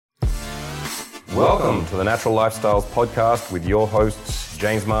Welcome to the Natural Lifestyles Podcast with your hosts,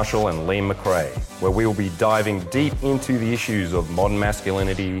 James Marshall and Liam McRae, where we will be diving deep into the issues of modern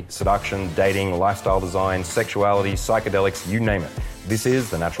masculinity, seduction, dating, lifestyle design, sexuality, psychedelics, you name it. This is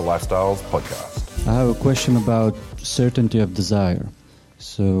the Natural Lifestyles Podcast. I have a question about certainty of desire.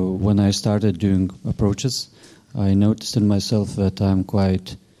 So when I started doing approaches, I noticed in myself that I'm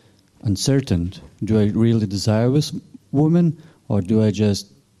quite uncertain. Do I really desire this woman, or do I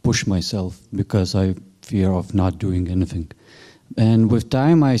just push myself because I fear of not doing anything? And with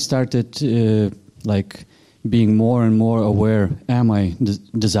time, I started being more and more aware, am I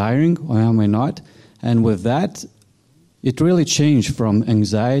desiring or am I not? And with that, it really changed from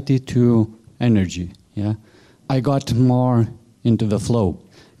anxiety to energy. Yeah, I got more into the flow.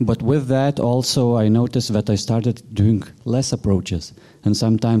 But with that, also, I noticed that I started doing less approaches. And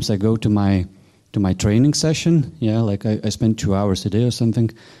sometimes I go to my training session, I spend 2 hours a day or something,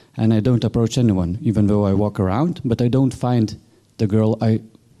 and I don't approach anyone, even though I walk around, but I don't find the girl I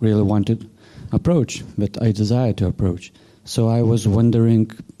really want to approach, that I desire to approach. So I was wondering,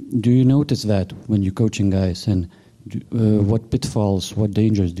 do you notice that when you're coaching guys, and what pitfalls, what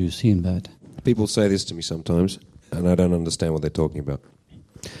dangers do you see in that? People say this to me sometimes, and I don't understand what they're talking about.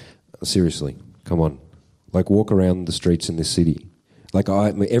 Seriously, come on. Walk around the streets in this city.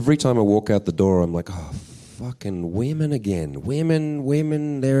 Every time I walk out the door, I'm like, oh, fucking women again. Women,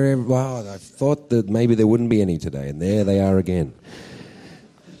 wow, I thought that maybe there wouldn't be any today, and there they are again.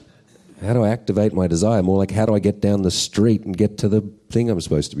 How do I activate my desire? More like, how do I get down the street and get to the thing I'm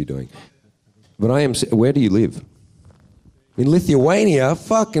supposed to be doing? But where do you live? In Lithuania?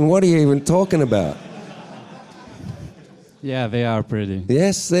 Fucking, what are you even talking about? Yeah, they are pretty.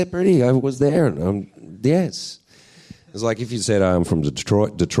 Yes, they're pretty. I was there. Yes. It's like if you said, I'm from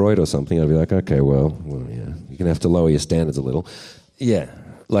Detroit or something, I'd be like, okay, well, yeah, you're going to have to lower your standards a little. Yeah.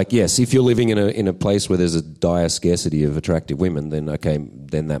 Yes, if you're living in a place where there's a dire scarcity of attractive women, then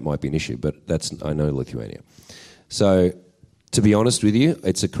that might be an issue. But I know Lithuania. So, to be honest with you,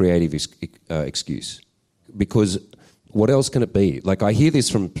 it's a creative excuse. Because what else can it be? I hear this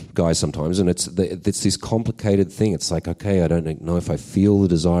from guys sometimes, and it's this complicated thing. It's like, okay, I don't know if I feel the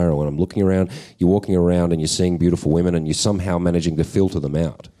desire, or when I'm looking around, you're walking around and you're seeing beautiful women and you're somehow managing to filter them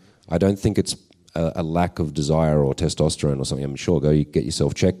out. I don't think it's a lack of desire or testosterone or something. I'm sure you get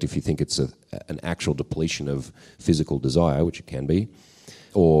yourself checked if you think it's an actual depletion of physical desire, which it can be,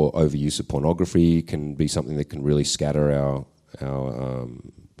 or overuse of pornography can be something that can really scatter our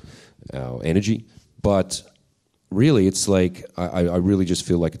energy. But really, it's like I really just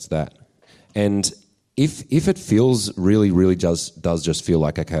feel like it's that. And if it feels really does just feel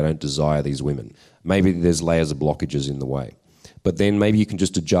like, okay, I don't desire these women, maybe there's layers of blockages in the way. But then maybe you can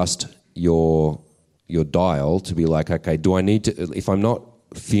just adjust your dial to be like, okay, do I need to, if I'm not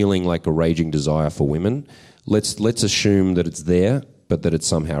feeling like a raging desire for women, let's assume that it's there, but that it's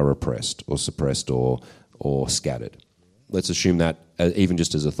somehow repressed or suppressed or scattered. Let's assume that even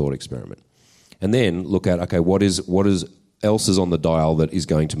just as a thought experiment. And then look at, okay, what else is on the dial that is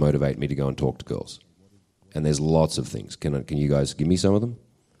going to motivate me to go and talk to girls? And there's lots of things. Can you guys give me some of them?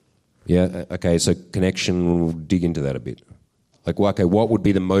 Yeah, okay, so connection, we'll dig into that a bit. Okay, what would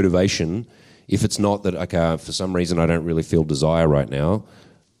be the motivation if it's not that, okay, for some reason I don't really feel desire right now,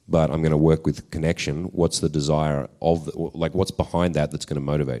 but I'm going to work with connection. What's the desire of, what's behind that's going to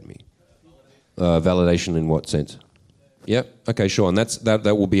motivate me? Validation in what sense? Yeah, okay, sure. And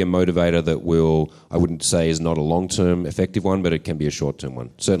that will be a motivator that I wouldn't say is not a long-term effective one, but it can be a short-term one.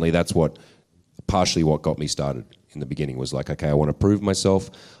 Certainly that's partially what got me started in the beginning was like, okay, I want to prove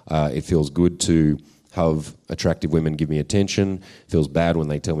myself. It feels good to have attractive women give me attention. It feels bad when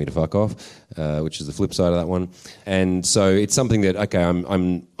they tell me to fuck off, which is the flip side of that one. And so it's something that, okay,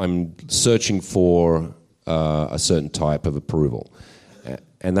 I'm searching for a certain type of approval.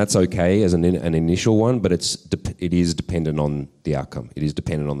 And that's okay as an initial one, but it is dependent on the outcome. It is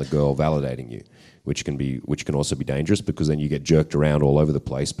dependent on the girl validating you, which can also be dangerous because then you get jerked around all over the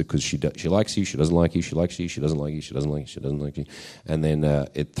place because she likes you, she doesn't like you, she likes you, she doesn't like you, she doesn't like you, she doesn't like you, and then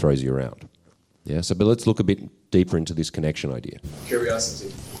it throws you around. Yeah. So, but let's look a bit deeper into this connection idea.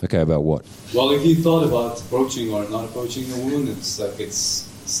 Curiosity. Okay, about what? Well, if you thought about approaching or not approaching a woman, it's like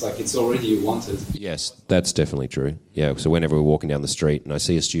it's already wanted. Yes, that's definitely true. Yeah, so whenever we're walking down the street and I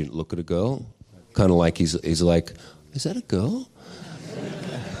see a student look at a girl, kind of like he's like, is that a girl?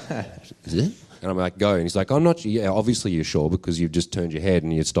 Is it? And I'm like, go. And he's like, I'm not, yeah, obviously you're sure because you've just turned your head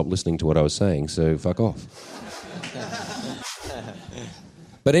and you stopped listening to what I was saying, so fuck off.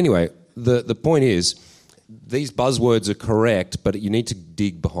 But anyway, the point is, these buzzwords are correct, but you need to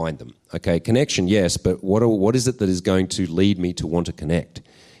dig behind them. Okay, connection, yes, but what is it that is going to lead me to want to connect?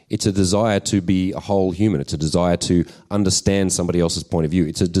 It's a desire to be a whole human. It's a desire to understand somebody else's point of view.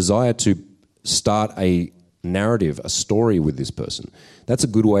 It's a desire to start a narrative, a story with this person. That's a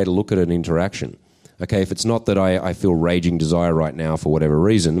good way to look at an interaction. Okay, if it's not that I feel raging desire right now for whatever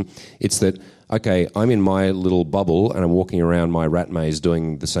reason, it's that, okay, I'm in my little bubble and I'm walking around my rat maze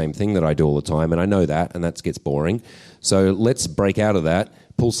doing the same thing that I do all the time, and I know that, and that gets boring. So let's break out of that,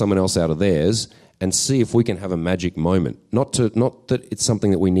 pull someone else out of theirs, and see if we can have a magic moment. Not that it's something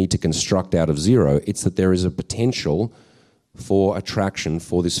that we need to construct out of zero, it's that there is a potential for attraction,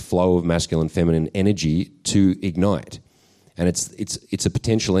 for this flow of masculine feminine energy to ignite. And it's a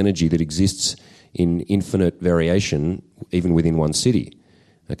potential energy that exists in infinite variation even within one city.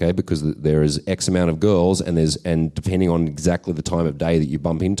 Okay, because there is X amount of girls, and depending on exactly the time of day that you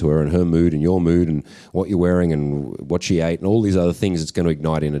bump into her and her mood and your mood and what you're wearing and what she ate and all these other things, it's going to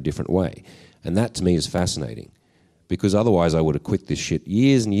ignite in a different way. And that to me is fascinating, because otherwise I would have quit this shit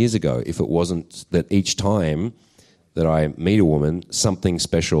years and years ago if it wasn't that each time that I meet a woman, something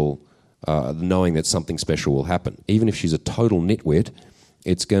special, knowing that something special will happen. Even if she's a total nitwit,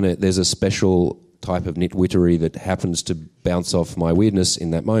 there's a special type of nitwittery that happens to bounce off my weirdness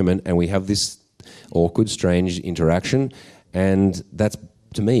in that moment, and we have this awkward, strange interaction, and that,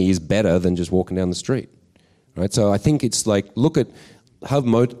 to me, is better than just walking down the street. Right? So I think it's like, have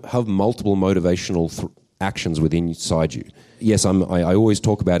multiple motivational actions within inside you. Yes, I always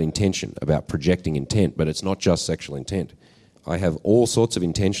talk about intention, about projecting intent, but it's not just sexual intent. I have all sorts of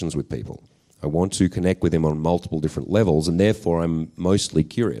intentions with people. I want to connect with them on multiple different levels, and therefore I'm mostly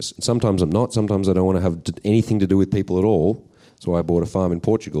curious. And sometimes I'm not. Sometimes I don't want to have anything to do with people at all. That's why I bought a farm in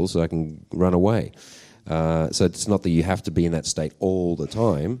Portugal, so I can run away. So it's not that you have to be in that state all the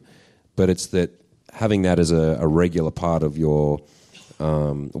time, but it's that having that as a regular part of your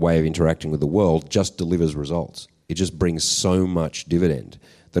way of interacting with the world just delivers results. It just brings so much dividend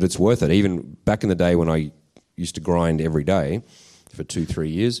that it's worth it. Even back in the day when I used to grind every day for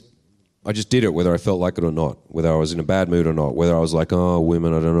 2-3 years, I just did it whether I felt like it or not, whether I was in a bad mood or not, whether I was like, oh,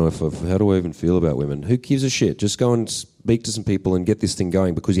 women, I don't know how do I even feel about women? Who gives a shit? Just go and speak to some people and get this thing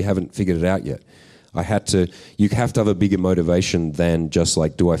going, because you haven't figured it out yet. You have to have a bigger motivation than just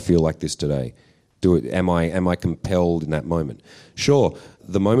like, do I feel like this today? Am I compelled in that moment? Sure,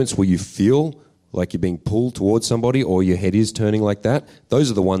 the moments where you feel like you're being pulled towards somebody or your head is turning like that, those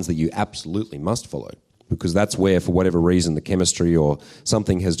are the ones that you absolutely must follow. Because that's where, for whatever reason, the chemistry or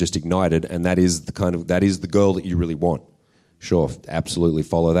something has just ignited, and that is the girl that you really want. Sure, absolutely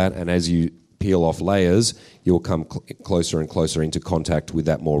follow that, and as you peel off layers, you'll come closer and closer into contact with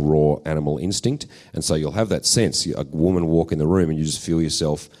that more raw animal instinct, and so you'll have that sense. A woman will walk in the room, and you just feel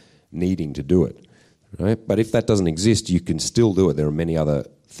yourself needing to do it, right? But if that doesn't exist, you can still do it. There are many other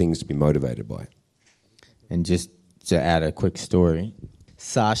things to be motivated by. And just to add a quick story.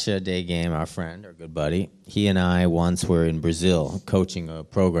 Sasha Daygame, our friend, our good buddy, he and I once were in Brazil coaching a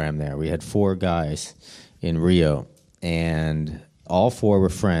program there. We had 4 guys in Rio, and all 4 were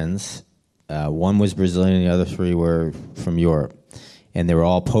friends. One was Brazilian, the other 3 were from Europe, and they were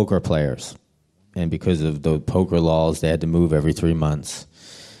all poker players. And because of the poker laws, they had to move every 3 months.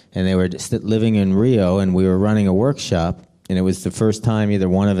 And they were just living in Rio, and we were running a workshop, and it was the first time either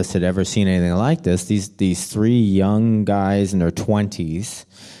one of us had ever seen anything like this. These 3 young guys in their 20s,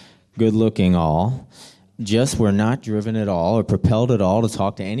 good-looking all, just were not driven at all or propelled at all to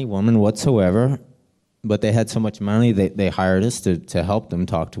talk to any woman whatsoever. But they had so much money, they hired us to help them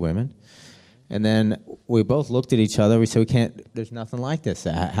talk to women. And then we both looked at each other. We said, there's nothing like this.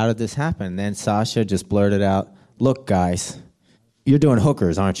 How did this happen? And then Sasha just blurted out, look, guys, you're doing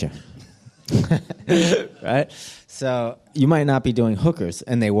hookers, aren't you? Right? So you might not be doing hookers,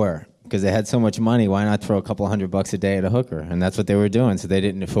 and they were, because they had so much money. Why not throw a couple $100 a day at a hooker? And that's what they were doing. So they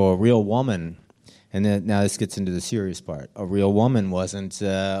didn't, for a real woman, and then now this gets into the serious part. A real woman wasn't.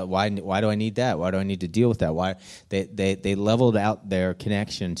 Why do I need that? Why do I need to deal with that? Why they leveled out their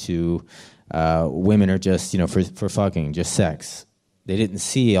connection to women are just for fucking, just sex. They didn't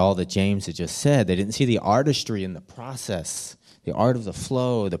see all that James had just said. They didn't see the artistry in the process. The art of the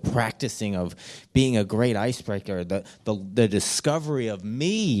flow, the practicing of being a great icebreaker, the discovery of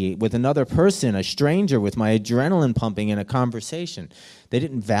me with another person, a stranger, with my adrenaline pumping in a conversation. They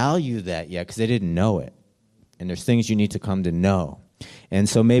didn't value that yet because they didn't know it. And there's things you need to come to know. And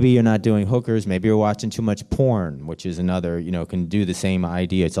so maybe you're not doing hookers, maybe you're watching too much porn, which is another, can do the same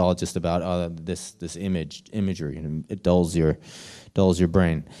idea. It's all just about this imagery, and it dulls your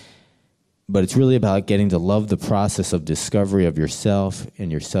brain. But it's really about getting to love the process of discovery of yourself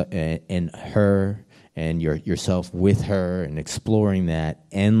and her and yourself with her, and exploring that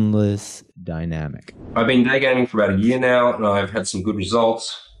endless dynamic. I've been day gaming for about a year now, and I've had some good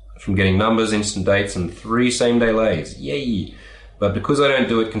results. from getting numbers, instant dates, and 3 same-day lays. Yay! But because I don't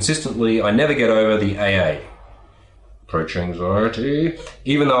do it consistently, I never get over the AA. Approach anxiety.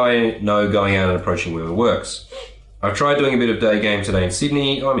 Even though I know going out and approaching women works. I've tried doing a bit of day game today in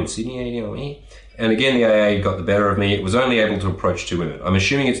Sydney. I'm in Sydney, you know me. And again, the AA got the better of me. It was only able to approach 2 women. I'm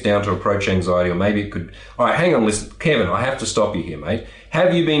assuming it's down to approach anxiety, or maybe it could... All right, hang on, listen. Kevin, I have to stop you here, mate.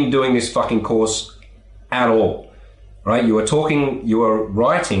 Have you been doing this fucking course at all? Right? You are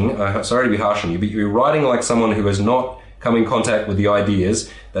writing, sorry to be harsh on you, but you're writing like someone who has not come in contact with the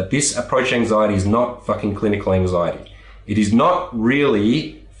ideas that this approach anxiety is not fucking clinical anxiety. It is not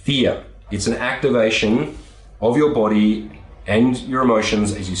really fear. It's an activation of your body and your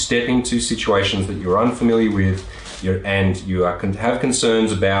emotions as you step into situations that you're unfamiliar with, and you have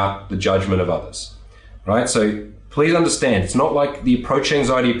concerns about the judgment of others, right? So please understand, it's not like the approach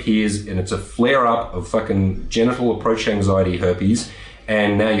anxiety appears and it's a flare-up of fucking genital approach anxiety herpes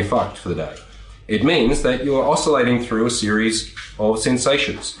and now you're fucked for the day. It means that you're oscillating through a series of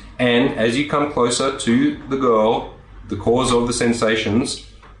sensations, and as you come closer to the girl, the cause of the sensations,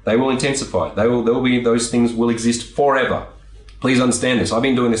 they will intensify. Those things will exist forever. Please understand this. I've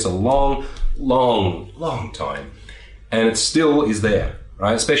been doing this a long time, and it still is there,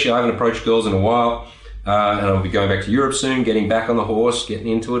 right? Especially I haven't approached girls in a while, and I'll be going back to Europe soon, getting back on the horse, getting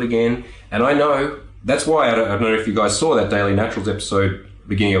into it again. And I know, that's why, I don't know if you guys saw that Daily Naturals episode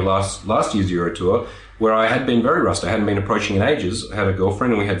beginning of last year's Euro Tour, where I had been very rusty. I hadn't been approaching in ages. I had a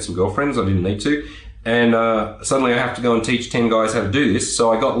girlfriend, and we had some girlfriends. I didn't need to. And suddenly I have to go and teach 10 guys how to do this.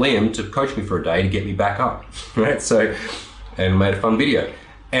 So I got Liam to coach me for a day to get me back up, right? So, and made a fun video.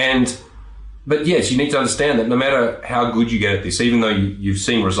 But yes, you need to understand that no matter how good you get at this, even though you've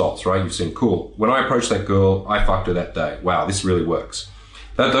seen results, right? You've seen, cool. When I approached that girl, I fucked her that day. Wow, this really works.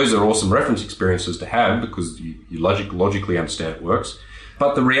 Those are awesome reference experiences to have because you logically understand it works.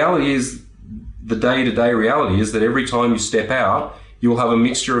 But the reality is, the day-to-day reality is that every time you step out, you'll have a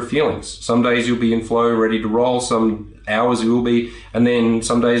mixture of feelings. Some days you'll be in flow, ready to roll. Some hours you will be, and then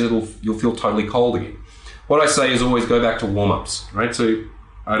some days you'll feel totally cold again. What I say is always go back to warm-ups, right? So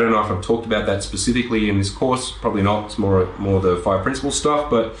I don't know if I've talked about that specifically in this course. Probably not. It's more the 5 principles stuff.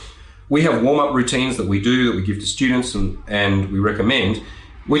 But we have warm-up routines that we give to students and we recommend,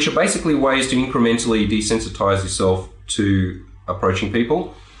 which are basically ways to incrementally desensitize yourself to approaching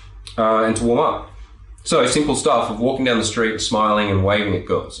people and to warm up. So simple stuff of walking down the street, smiling and waving at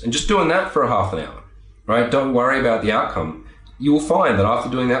girls, and just doing that for a half an hour, right? Don't worry about the outcome. You will find that after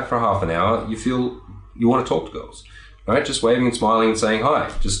doing that for half an hour, you feel you want to talk to girls, right? Just waving and smiling and saying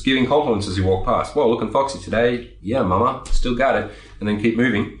hi, just giving compliments as you walk past. Well, looking foxy today. Yeah, mama, still got it. And then keep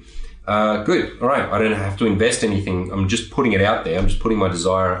moving. Good. All right. I don't have to invest anything. I'm just putting it out there. I'm just putting my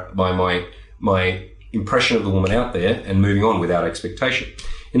desire, my impression of the woman out there and moving on without expectation.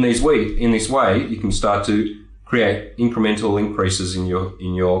 In this way, you can start to create incremental increases in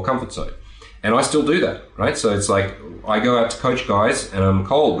your comfort zone. And I still do that, right? So it's like I go out to coach guys and I'm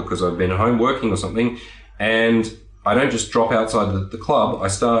cold because I've been at home working or something, and I don't just drop outside the club. I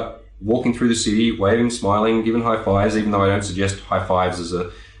start walking through the city, waving, smiling, giving high fives, even though I don't suggest high fives as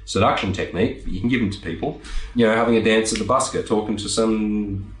a seduction technique. You can give them to people. You know, having a dance at the busker, talking to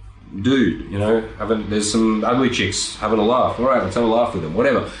some dude, you know, there's some ugly chicks having a laugh. All right, let's have a laugh with them,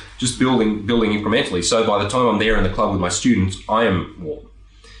 whatever. Just building incrementally. So by the time I'm there in the club with my students, I am warm,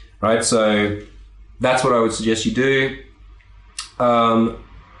 right? So that's what I would suggest you do. The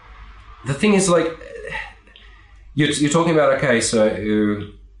thing is, like, you're talking about, okay, so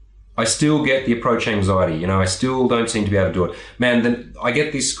I still get the approach anxiety, you know, I still don't seem to be able to do it. Man, then I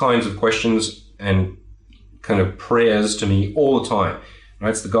get these kinds of questions and kind of prayers to me all the time. Right?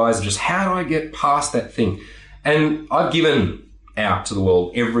 It's the guys that just, how do I get past that thing? And I've given out to the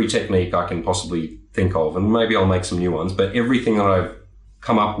world every technique I can possibly think of, and maybe I'll make some new ones, but everything that I've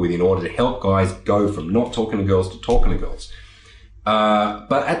come up with in order to help guys go from not talking to girls to talking to girls.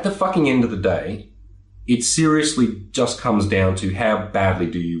 But at the fucking end of the day, it seriously just comes down to how badly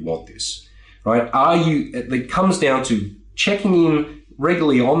do you want this, right? It comes down to checking in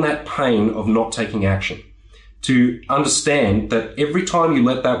regularly on that pain of not taking action. To understand that every time you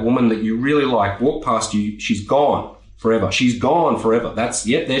let that woman that you really like walk past you, she's gone forever. She's gone forever.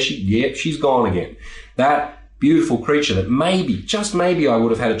 She's gone again. That beautiful creature that maybe, just maybe I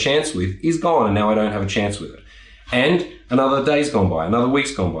would have had a chance with is gone, and now I don't have a chance with it. And another day's gone by, another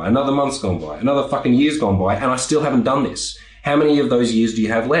week's gone by, another month's gone by, another fucking year's gone by, and I still haven't done this. How many of those years do you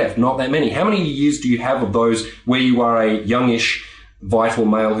have left? Not that many. How many years do you have of those where you are a youngish, vital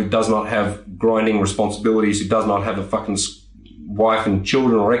male who does not have grinding responsibilities, who does not have a fucking wife and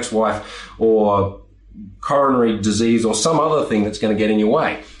children or ex-wife or coronary disease or some other thing that's going to get in your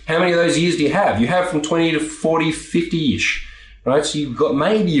way? How many of those years do you have? You have from 20 to 40, 50-ish, right? So you've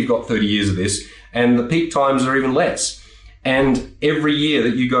got 30 years of this, and the peak times are even less. And every year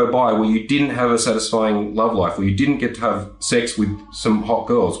that you go by where you didn't have a satisfying love life, where you didn't get to have sex with some hot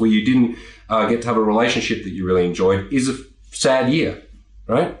girls, where you didn't get to have a relationship that you really enjoyed, is a sad year,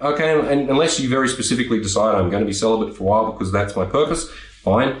 right? Okay, and unless you very specifically decide I'm going to be celibate for a while because that's my purpose,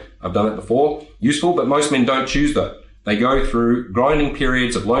 fine, I've done that before, useful, but most men don't choose that. They go through grinding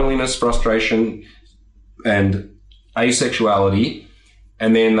periods of loneliness, frustration, and asexuality,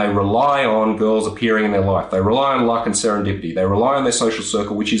 and then they rely on girls appearing in their life. They rely on luck and serendipity. They rely on their social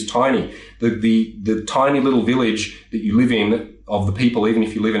circle, which is tiny. The tiny little village that you live in of the people, even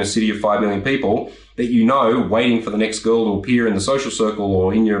if you live in a city of 5 million people, that you know, waiting for the next girl to appear in the social circle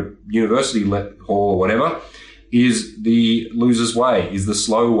or in your university hall or whatever, is the loser's way, is the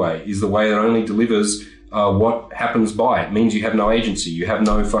slow way, is the way that only delivers what happens by. It means you have no agency. You have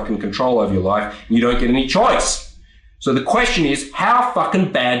no fucking control over your life. And you don't get any choice. So the question is, how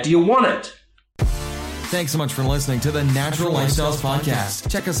fucking bad do you want it? Thanks so much for listening to the Natural Lifestyles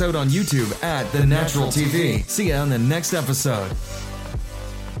Podcast. Check us out on YouTube at The Natural TV. See you on the next episode.